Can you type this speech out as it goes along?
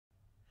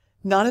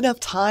Not enough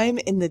time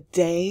in the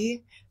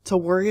day to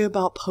worry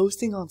about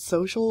posting on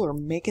social or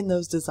making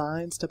those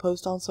designs to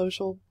post on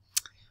social?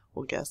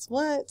 Well, guess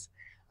what?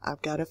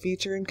 I've got a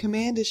feature in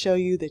Command to show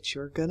you that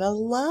you're gonna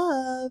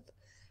love.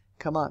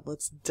 Come on,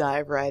 let's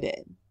dive right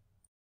in.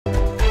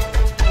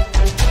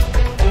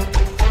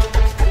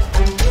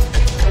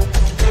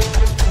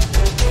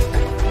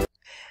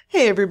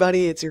 Hey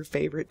everybody, it's your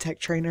favorite tech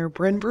trainer,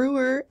 Bren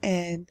Brewer,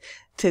 and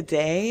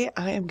today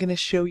I am going to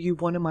show you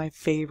one of my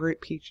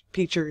favorite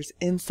features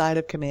inside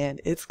of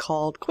Command. It's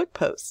called Quick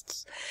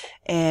Posts,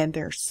 and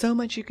there's so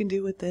much you can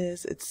do with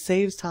this. It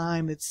saves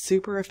time, it's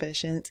super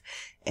efficient,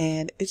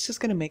 and it's just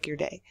going to make your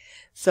day.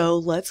 So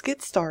let's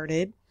get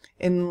started.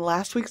 In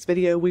last week's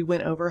video, we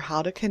went over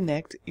how to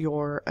connect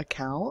your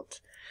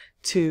account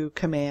to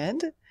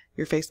Command,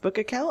 your Facebook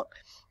account.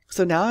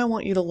 So now I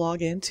want you to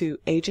log into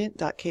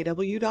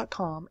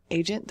agent.kw.com,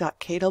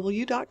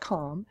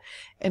 agent.kw.com,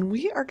 and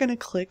we are going to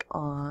click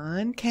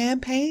on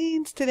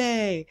campaigns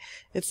today.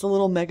 It's the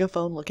little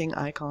megaphone looking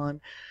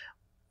icon,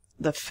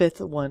 the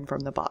fifth one from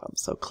the bottom.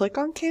 So click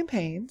on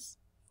campaigns,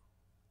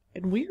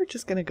 and we are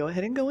just going to go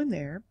ahead and go in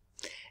there.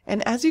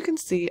 And as you can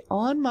see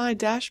on my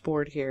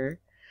dashboard here,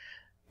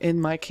 in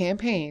my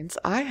campaigns,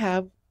 I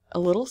have a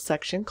little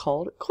section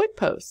called Quick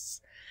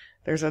Posts.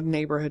 There's a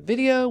neighborhood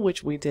video,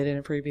 which we did in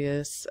a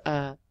previous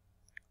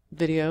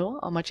video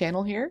on my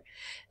channel here.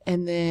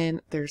 And then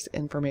there's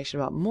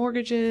information about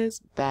mortgages,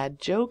 bad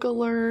joke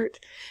alert.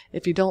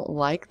 If you don't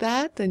like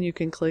that, then you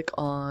can click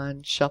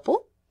on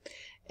shuffle.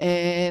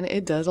 And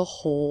it does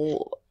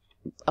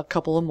a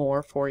couple of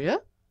more for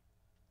you.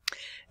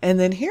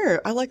 And then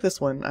here, I like this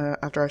one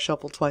after I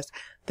shuffled twice.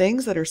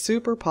 Things that are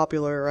super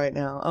popular right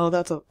now. Oh,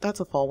 that's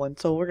a fall one,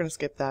 so we're going to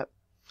skip that.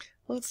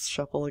 Let's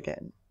shuffle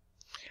again.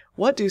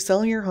 What do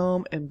selling your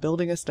home and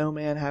building a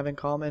snowman have in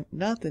common?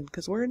 Nothing,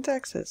 because we're in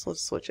Texas.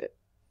 Let's switch it.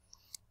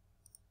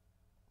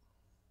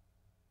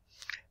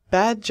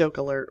 Bad joke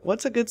alert.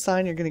 What's a good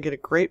sign you're going to get a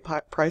great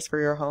price for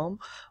your home?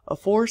 A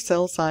for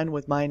sale sign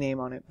with my name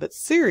on it. But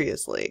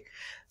seriously.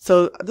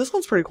 So this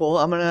one's pretty cool.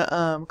 I'm going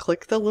to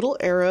click the little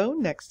arrow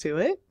next to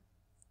it.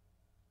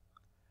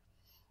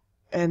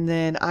 And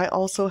then I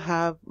also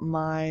have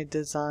my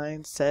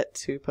design set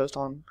to post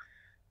on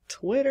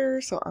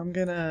Twitter, so I'm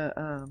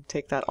gonna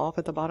take that off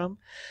at the bottom.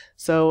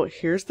 So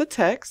here's the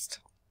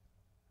text.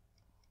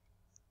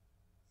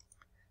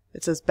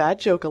 It says bad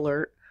joke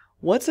alert.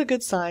 What's a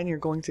good sign you're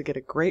going to get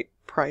a great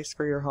price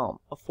for your home?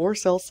 A for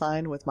sale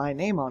sign with my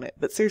name on it.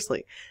 But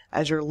seriously,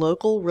 as your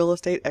local real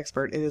estate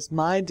expert, it is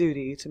my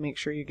duty to make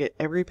sure you get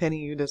every penny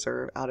you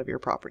deserve out of your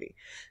property.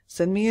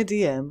 Send me a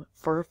DM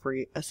for a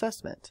free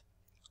assessment.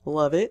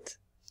 Love it.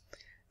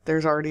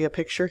 There's already a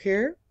picture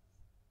here.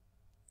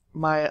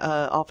 My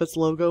office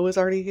logo is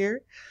already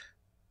here.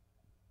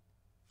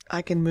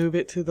 I can move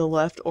it to the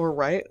left or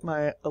right,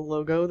 my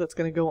logo that's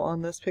going to go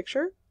on this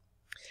picture.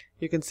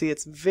 You can see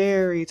it's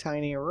very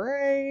tiny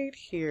right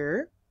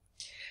here.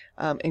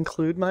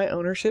 Include my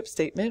ownership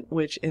statement,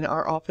 which in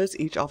our office,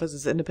 each office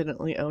is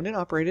independently owned and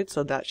operated,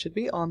 so that should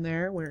be on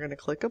there. We're going to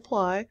click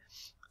apply.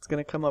 It's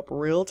going to come up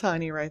real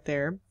tiny right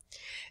there.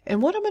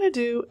 And what I'm going to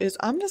do is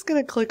I'm just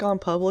going to click on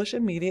publish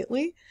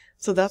immediately.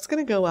 So that's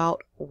going to go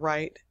out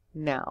right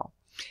now.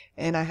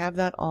 And I have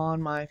that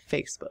on my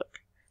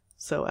Facebook.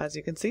 So as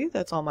you can see,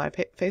 that's on my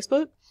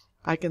Facebook.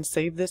 I can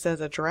save this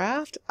as a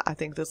draft. I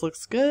think this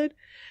looks good.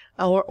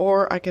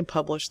 Or I can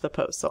publish the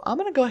post. So I'm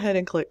going to go ahead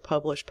and click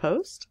publish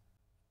post.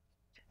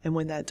 And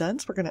when that's done,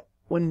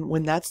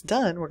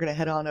 we're going to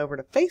head on over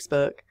to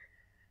Facebook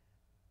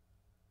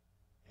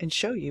and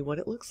show you what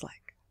it looks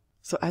like.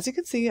 So as you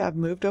can see, I've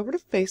moved over to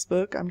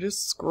Facebook. I'm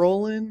just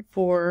scrolling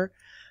for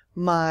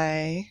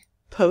my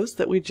post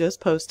that we just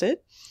posted.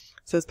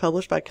 It says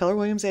published by Keller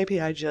Williams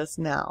API just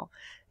now.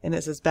 And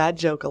it says bad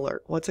joke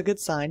alert. What's a good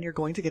sign you're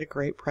going to get a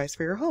great price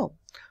for your home?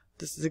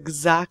 This is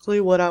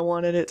exactly what I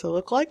wanted it to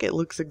look like. It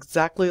looks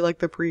exactly like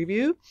the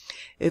preview.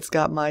 It's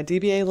got my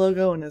DBA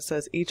logo and it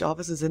says each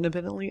office is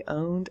independently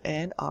owned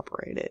and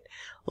operated.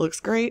 Looks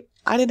great.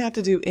 I didn't have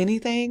to do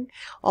anything.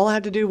 All I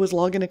had to do was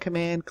log into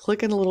Command,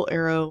 click in a little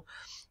arrow,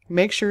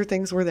 make sure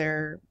things were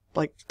there.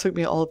 Like, took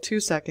me all of 2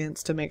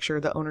 seconds to make sure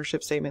the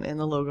ownership statement and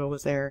the logo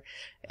was there.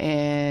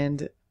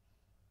 And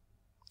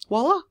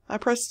voila, I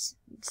pressed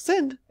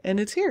send and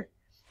it's here.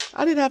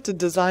 I didn't have to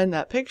design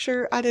that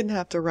picture. I didn't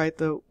have to write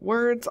the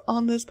words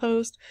on this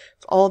post.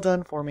 It's all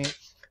done for me.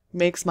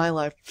 Makes my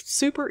life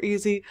super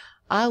easy.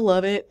 I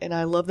love it, and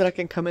I love that I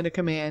can come into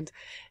Command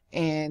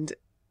and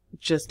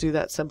just do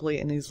that simply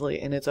and easily,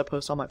 and it's a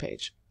post on my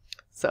page.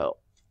 So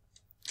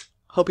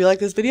hope you like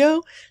this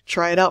video.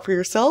 Try it out for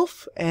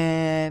yourself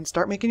and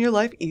start making your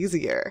life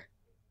easier.